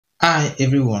Hi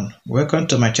everyone, welcome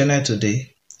to my channel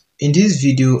today. In this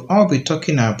video, I'll be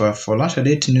talking about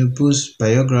Folashade Tinubu's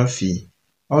biography,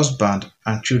 husband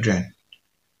and children.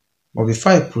 But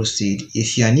before I proceed,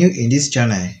 if you are new in this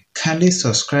channel, kindly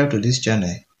subscribe to this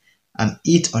channel and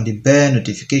hit on the bell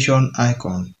notification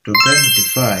icon to get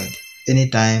notified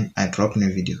anytime I drop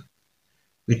new video.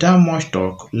 Without much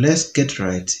talk, let's get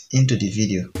right into the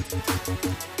video.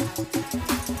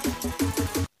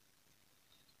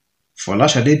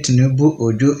 Folashade Tinubu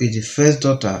Ojo is the first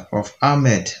daughter of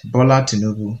Ahmed Bola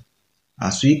Tinubu.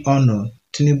 As we all know,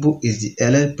 Tinubu is the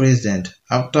elected president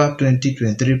after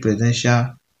 2023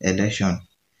 presidential election.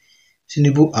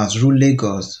 Tinubu has ruled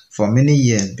Lagos for many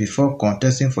years before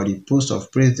contesting for the post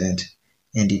of president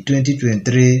in the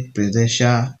 2023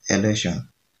 presidential election.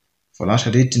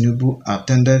 Folashade Tinubu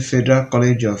attended Federal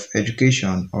College of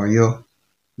Education, Oyo,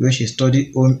 where she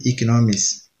studied home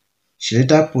economics. She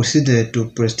later proceeded to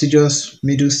prestigious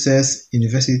Middlesex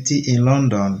University in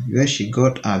London, where she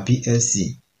got her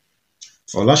BSc.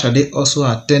 Folashade also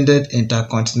attended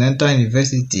Intercontinental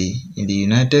University in the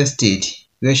United States,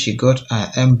 where she got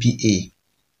her MBA.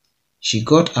 She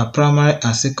got her primary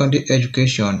and secondary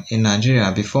education in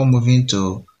Nigeria before moving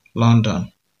to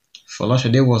London.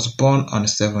 Folashade was born on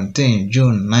 17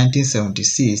 June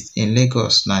 1976 in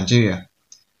Lagos, Nigeria.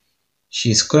 She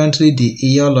is currently the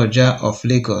Iyaloja of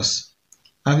Lagos,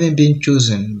 having been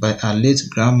chosen by her late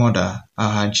grandmother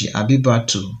Alhaji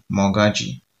Abibatu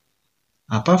Mogaji.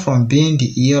 Apart from being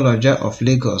the Iyaloja of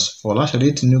Lagos,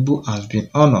 Folashade Tinubu has been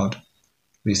honored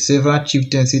with several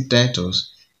chieftaincy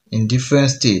titles in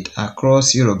different states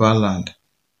across Yoruba land.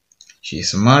 She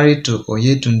is married to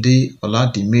Oyetunde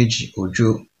Oladimeji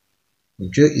Ojo.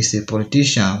 Ojo is a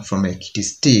politician from Ekiti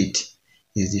State.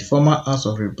 He is the former House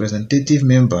of Representative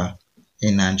member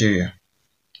in Nigeria.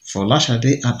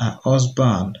 Folashade and her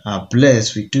husband are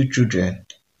blessed with 2 children,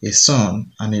 a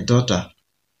son and a daughter.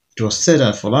 It was said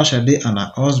that Folashade and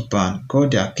her husband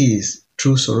got their kids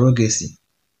through surrogacy.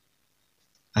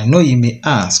 I know you may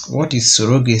ask, what is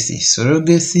surrogacy?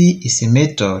 Surrogacy is a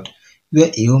method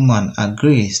where a woman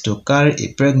agrees to carry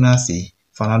a pregnancy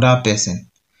for another person,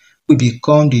 who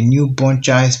become the newborn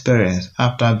child's parents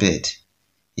after birth.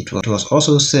 It was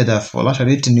also said that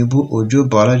Folashade Tinubu Ojo's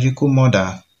biological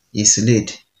mother is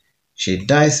late. She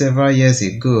died several years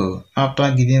ago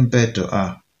after giving birth to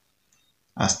her.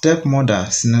 Her stepmother,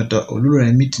 Senator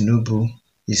Oluremi Tinubu,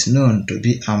 is known to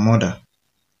be her mother.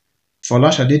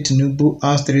 Folashade Tinubu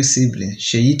has 3 siblings: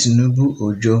 Seyi Tinubu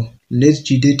Ojo, late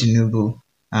Jide Tinubu,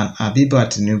 and Abiba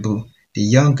Tinubu, the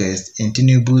youngest in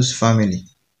Tinubu's family.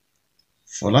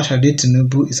 Folashade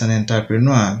Tinubu is an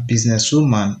entrepreneur,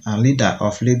 businesswoman, and leader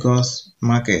of Lagos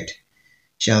market.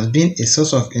 She has been a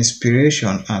source of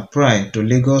inspiration and pride to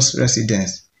Lagos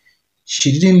residents.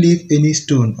 She didn't leave any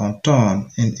stone unturned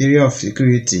in the area of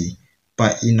security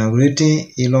by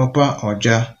inaugurating Ilopa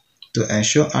Oja to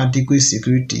ensure adequate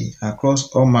security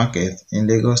across all markets in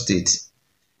Lagos State.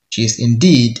 She is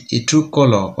indeed a true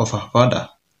color of her father,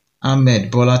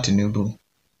 Ahmed Bola Tinubu.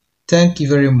 Thank you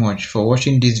very much for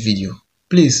watching this video.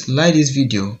 Please like this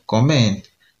video, comment,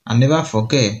 and never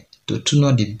forget to turn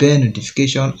on the bell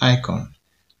notification icon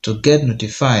to get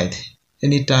notified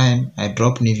anytime I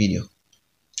drop new video.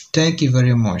 Thank you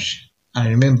very much and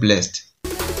remain blessed.